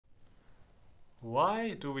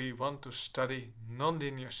Why do we want to study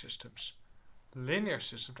nonlinear systems? Linear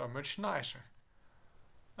systems are much nicer.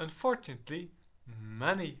 Unfortunately,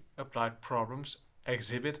 many applied problems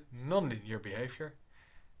exhibit nonlinear behavior.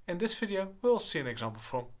 In this video, we'll see an example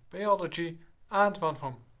from biology and one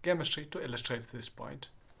from chemistry to illustrate this point.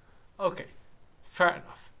 Okay, fair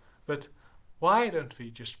enough. But why don't we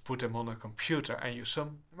just put them on a computer and use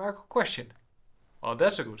some numerical question? Well,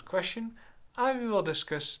 that's a good question, and we will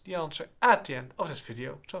discuss the answer at the end of this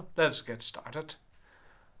video, so let's get started.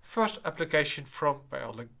 First application from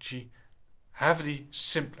biology, heavily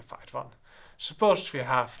simplified one. Suppose we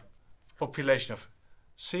have a population of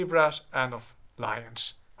zebras and of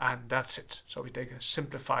lions, and that's it. So we take a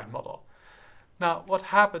simplified model. Now, what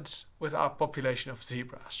happens with our population of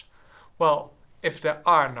zebras? Well, if there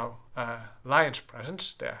are no lions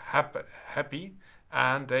present, they're happy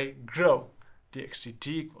and they grow. dxt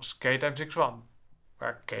equals k times x1,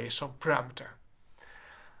 where k is some parameter.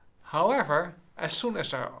 However, as soon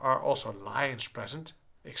as there are also lions present,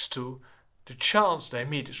 x2, the chance they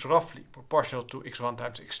meet is roughly proportional to x1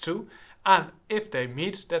 times x2, and if they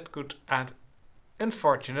meet, that could end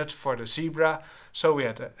unfortunate for the zebra, so we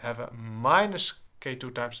had to have a minus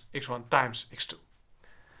k2 times x1 times x2.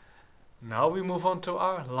 Now we move on to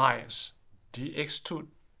our lions, dx2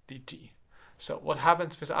 dt. So what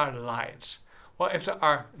happens with our lions? Well, if there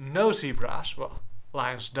are no zebras, well,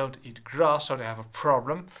 lions don't eat grass, so they have a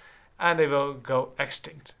problem, and they will go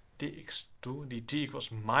extinct. dx2 dt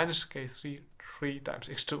equals minus k3 times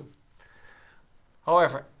x2.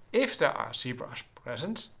 However, if there are zebras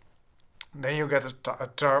present, then you get a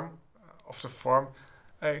term of the form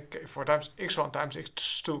k4 times x1 times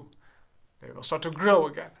x2. They will start to grow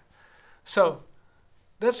again. So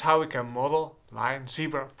that's how we can model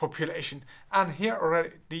lion-zebra population. And here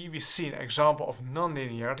already we see an example of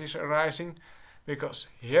non-linearities arising, because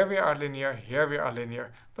here we are linear, here we are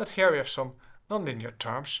linear, but here we have some non-linear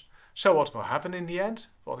terms. So what will happen in the end?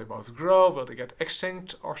 Will they both grow? Will they get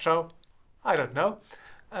extinct or so? I don't know.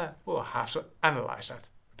 We'll have to analyze that.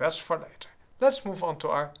 That's for later. Let's move on to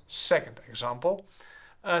our second example,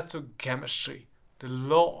 to chemistry, the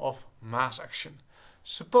law of mass action.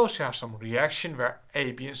 Suppose you have some reaction where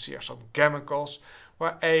A, B and C are some chemicals,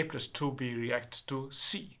 where A plus 2B reacts to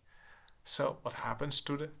C. So what happens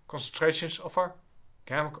to the concentrations of our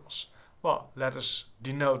chemicals? Well, let us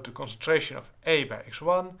denote the concentration of A by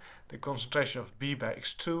x1, the concentration of B by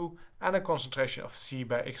x2, and the concentration of C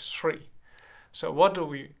by x3. So what do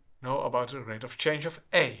we know about the rate of change of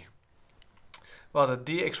A? Well, the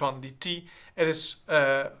dx1 dt, it is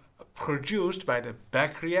produced by the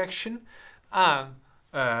back reaction, and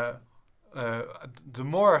the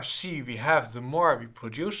more C we have, the more we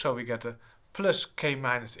produce, so we get a plus k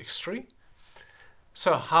minus x3.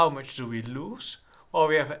 So how much do we lose? Well,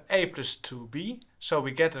 we have an A plus 2B, so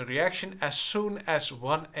we get a reaction as soon as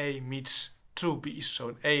 1A meets 2B. So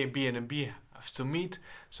an A, and B and a B have to meet,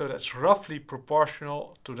 so that's roughly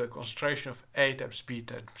proportional to the concentration of A times B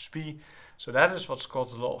times B. So that is what's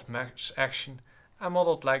called the law of mass action, and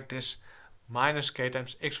modeled like this, minus k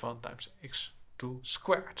times x1 times x2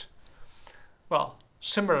 squared. Well,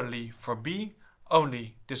 similarly for B,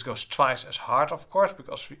 only this goes twice as hard, of course,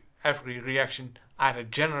 because every reaction either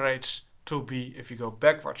generates 2B if we go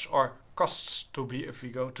backwards or costs 2B if we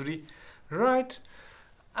go to the right.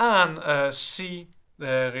 And C,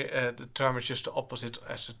 the term is just the opposite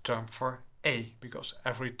as the term for A, because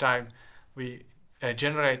every time we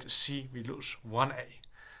generate C, we lose 1A.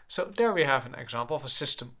 So there we have an example of a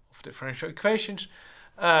system of differential equations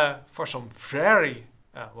for some very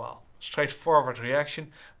straightforward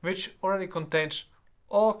reaction, which already contains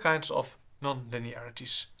all kinds of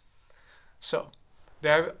non-linearities. So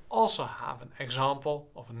there we also have an example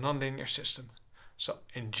of a nonlinear system. So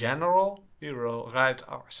in general, we will write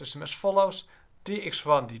our system as follows.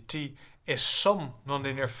 dx1 dt is some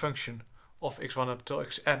nonlinear function of x1 up till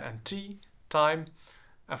xn and t time,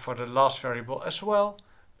 and for the last variable as well,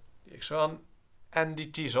 dx1 and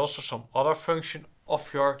dt is also some other function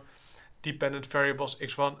of your dependent variables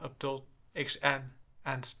x1 up till xn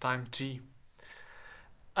and time t.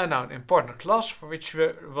 And now an important class for which we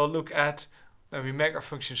will look at when we make our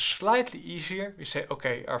functions slightly easier. We say,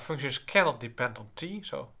 okay, our functions cannot depend on t,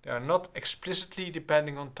 so they are not explicitly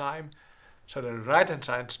depending on time. So the right-hand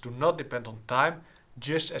sides do not depend on time,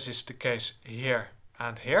 just as is the case here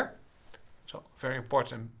and here. So very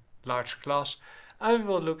important large class. And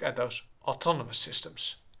we will look at those autonomous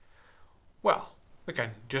systems. Well, we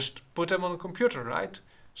can just put them on a computer, right?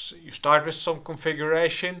 So you start with some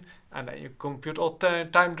configuration, and then you compute all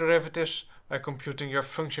time derivatives by computing your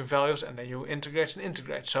function values, and then you integrate and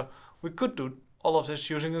integrate. So we could do all of this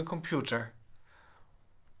using a computer.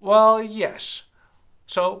 Well, yes.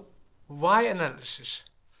 So, why analysis?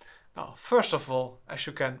 Now, first of all, as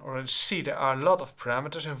you can already see, there are a lot of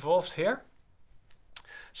parameters involved here.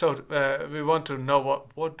 So we want to know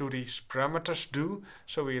what do these parameters do.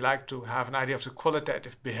 So we like to have an idea of the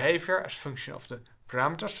qualitative behavior as function of the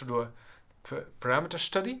parameters to do a parameter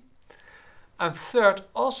study. And third,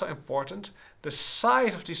 also important, the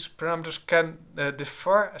size of these parameters can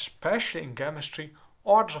differ, especially in chemistry,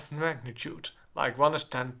 orders of magnitude. Like one is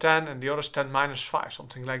 10, 10 and the other is 10 minus 5,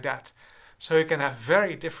 something like that. So you can have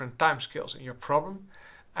very different timescales in your problem,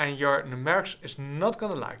 and your numerics is not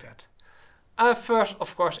going to like that. And first,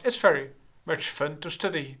 of course, it's very much fun to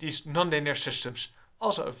study these nonlinear systems.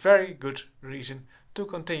 Also a very good reason to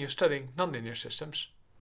continue studying nonlinear systems.